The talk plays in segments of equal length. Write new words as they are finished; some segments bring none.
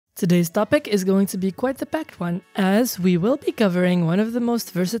Today's topic is going to be quite the packed one, as we will be covering one of the most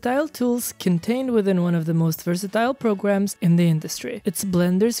versatile tools contained within one of the most versatile programs in the industry. It's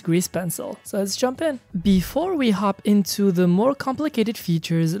Blender's Grease Pencil. So let's jump in. Before we hop into the more complicated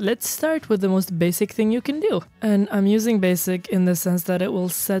features, let's start with the most basic thing you can do. And I'm using basic in the sense that it will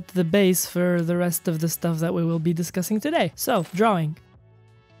set the base for the rest of the stuff that we will be discussing today. So, drawing.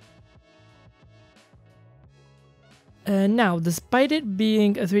 Now, despite it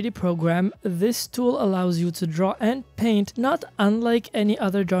being a 3D program, this tool allows you to draw and paint not unlike any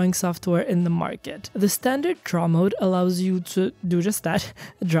other drawing software in the market. The standard draw mode allows you to do just that,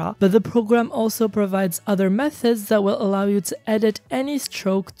 draw, but the program also provides other methods that will allow you to edit any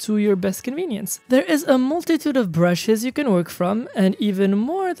stroke to your best convenience. There is a multitude of brushes you can work from, and even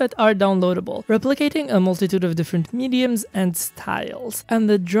more that are downloadable, replicating a multitude of different mediums and styles. And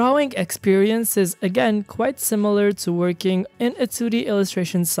the drawing experience is again quite similar to working in a 2D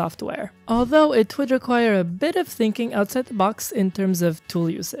illustration software, although it would require a bit of thinking outside the box in terms of tool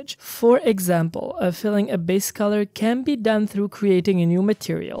usage. For example, filling a base color can be done through creating a new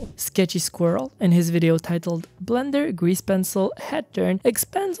material. Sketchy Squirrel, in his video titled Blender Grease Pencil Head Turn,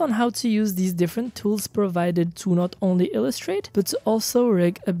 expands on how to use these different tools provided to not only illustrate, but to also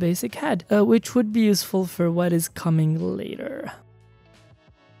rig a basic head, which would be useful for what is coming later.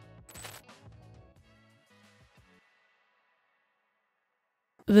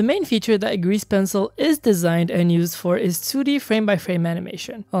 The main feature that Grease Pencil is designed and used for is 2D frame-by-frame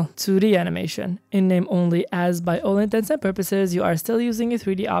animation. Well, 2D animation. In name only, as by all intents and purposes, you are still using a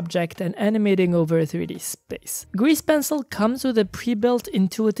 3D object and animating over a 3D space. Grease Pencil comes with a pre-built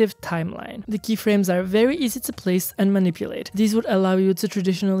intuitive timeline. The keyframes are very easy to place and manipulate. These would allow you to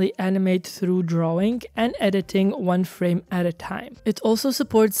traditionally animate through drawing and editing one frame at a time. It also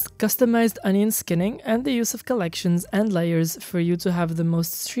supports customized onion skinning and the use of collections and layers for you to have the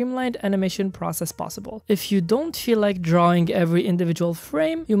most streamlined animation process possible. If you don't feel like drawing every individual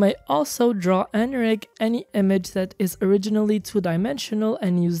frame, you may also draw and rig any image that is originally two-dimensional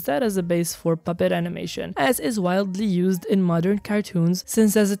and use that as a base for puppet animation, as is widely used in modern cartoons,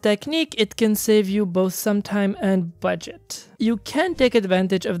 since as a technique it can save you both some time and budget. You can take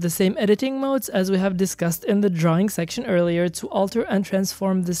advantage of the same editing modes as we have discussed in the drawing section earlier to alter and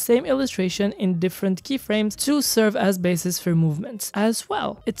transform the same illustration in different keyframes to serve as basis for movements as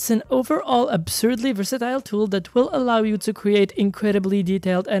well. It's an overall absurdly versatile tool that will allow you to create incredibly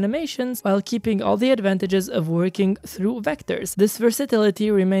detailed animations while keeping all the advantages of working through vectors. This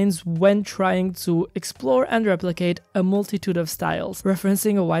versatility remains when trying to explore and replicate a multitude of styles,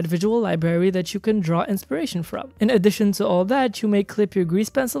 referencing a wide visual library that you can draw inspiration from. In addition to all that, you may clip your grease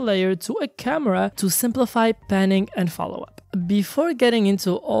pencil layer to a camera to simplify panning and follow-up. Before getting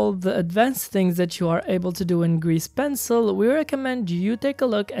into all the advanced things that you are able to do in Grease Pencil, we recommend you take a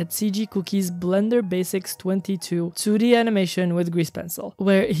look at CG Cookie's Blender Basics 22 2D animation with Grease Pencil,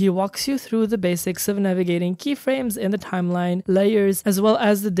 where he walks you through the basics of navigating keyframes in the timeline, layers, as well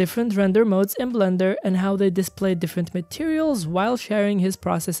as the different render modes in Blender and how they display different materials while sharing his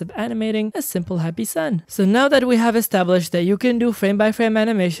process of animating a simple happy sun. So now that we have established that you can do frame-by-frame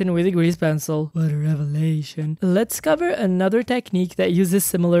animation with a Grease Pencil, what a revelation, let's cover another technique that uses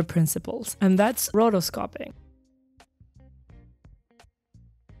similar principles, and that's rotoscoping.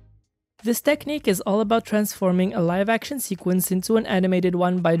 This technique is all about transforming a live-action sequence into an animated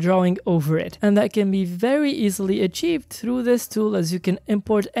one by drawing over it, and that can be very easily achieved through this tool, as you can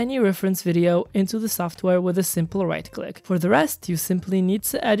import any reference video into the software with a simple right-click. For the rest, you simply need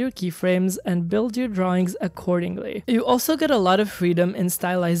to add your keyframes and build your drawings accordingly. You also get a lot of freedom in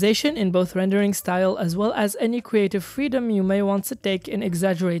stylization in both rendering style as well as any creative freedom you may want to take in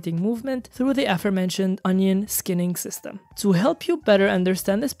exaggerating movement through the aforementioned onion skinning system. To help you better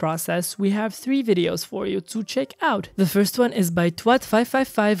understand this process, we have 3 videos for you to check out. The first one is by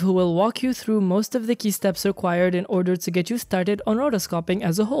Twat555, who will walk you through most of the key steps required in order to get you started on rotoscoping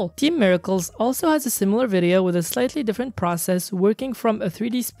as a whole. Team Miracles also has a similar video with a slightly different process, working from a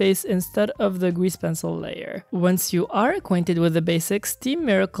 3D space instead of the grease pencil layer. Once you are acquainted with the basics, Team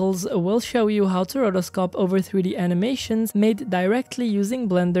Miracles will show you how to rotoscope over 3D animations made directly using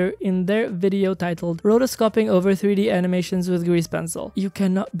Blender in their video titled Rotoscoping over 3D Animations with Grease Pencil. You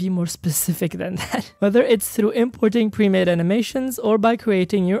cannot be more specific than that, whether it's through importing pre-made animations or by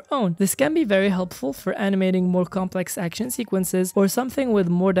creating your own. This can be very helpful for animating more complex action sequences or something with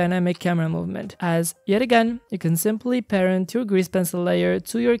more dynamic camera movement, as, yet again, you can simply parent your grease pencil layer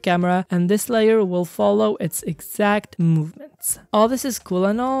to your camera and this layer will follow its exact movements. All this is cool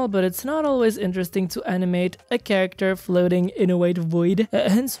and all, but it's not always interesting to animate a character floating in a white void,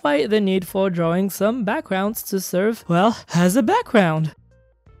 hence why the need for drawing some backgrounds to serve, well, as a background.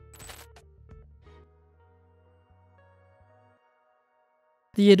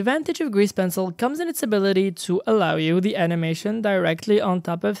 The advantage of Grease Pencil comes in its ability to allow you the animation directly on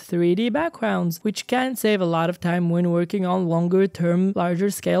top of 3D backgrounds, which can save a lot of time when working on longer-term,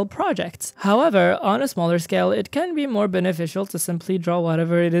 larger-scale projects. However, on a smaller scale, it can be more beneficial to simply draw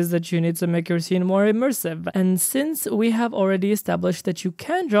whatever it is that you need to make your scene more immersive. And since we have already established that you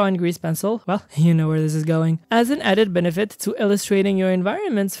can draw in Grease Pencil, well, you know where this is going. As an added benefit to illustrating your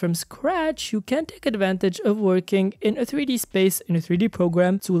environments from scratch, you can take advantage of working in a 3D space in a 3D program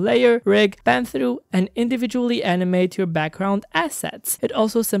to layer, rig, pan through, and individually animate your background assets. It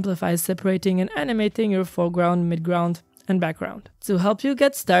also simplifies separating and animating your foreground, midground, and background. To help you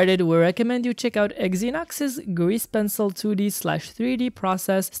get started, we recommend you check out Xenox's Grease Pencil 2D/3D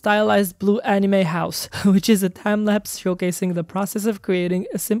process stylized blue anime house, which is a time-lapse showcasing the process of creating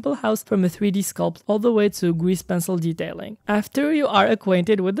a simple house from a 3D sculpt all the way to Grease Pencil detailing. After you are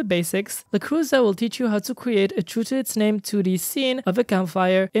acquainted with the basics, Lacruza will teach you how to create a true-to-its-name 2D scene of a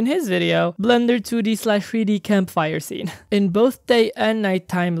campfire in his video, Blender 2D/3D Campfire Scene, in both day and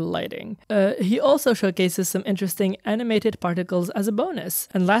nighttime lighting. He also showcases some interesting animated particles as a bonus.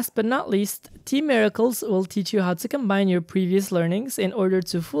 And last but not least, Team Miracles will teach you how to combine your previous learnings in order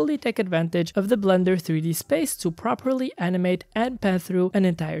to fully take advantage of the Blender 3D space to properly animate and pan through an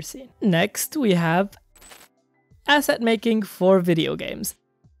entire scene. Next, we have asset making for video games.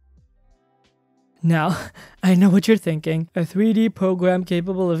 Now, I know what you're thinking. A 3D program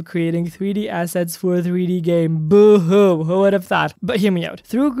capable of creating 3D assets for a 3D game. Boo-hoo, who would have thought? But hear me out.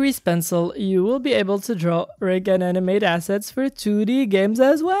 Through Grease Pencil, you will be able to draw, rig, and animate assets for 2D games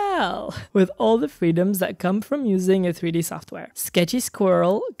as well, with all the freedoms that come from using a 3D software. Sketchy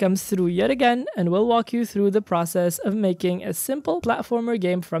Squirrel comes through yet again and will walk you through the process of making a simple platformer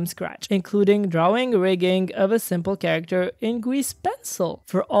game from scratch, including drawing, rigging of a simple character in Grease Pencil.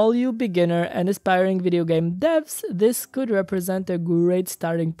 For all you beginner and aspiring video game devs, this could represent a great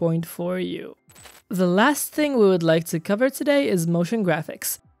starting point for you. The last thing we would like to cover today is motion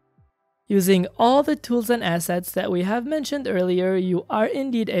graphics. Using all the tools and assets that we have mentioned earlier, you are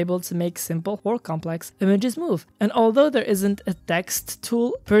indeed able to make simple or complex images move. And although there isn't a text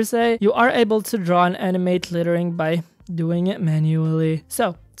tool per se, you are able to draw and animate littering by doing it manually.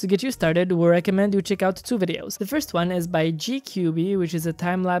 So, to get you started, we recommend you check out two videos. The first one is by GQB, which is a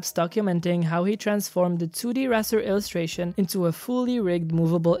time-lapse documenting how he transformed the 2D raster illustration into a fully rigged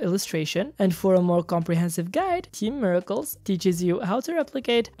movable illustration. And for a more comprehensive guide, Team Miracles teaches you how to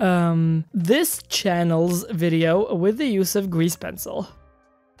replicate this channel's video with the use of Grease Pencil.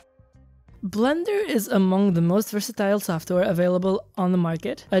 Blender is among the most versatile software available on the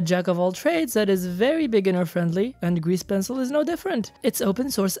market, a jack of all trades that is very beginner friendly, and Grease Pencil is no different. It's open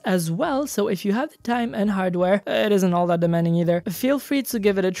source as well, so if you have the time and hardware, it isn't all that demanding either. Feel free to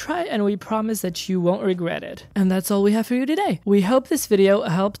give it a try and we promise that you won't regret it. And that's all we have for you today. We hope this video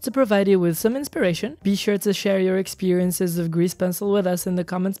helped to provide you with some inspiration. Be sure to share your experiences of Grease Pencil with us in the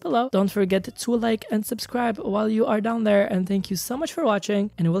comments below. Don't forget to like and subscribe while you are down there, and thank you so much for watching,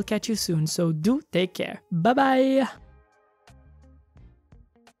 and we'll catch you soon. So do take care. Bye bye!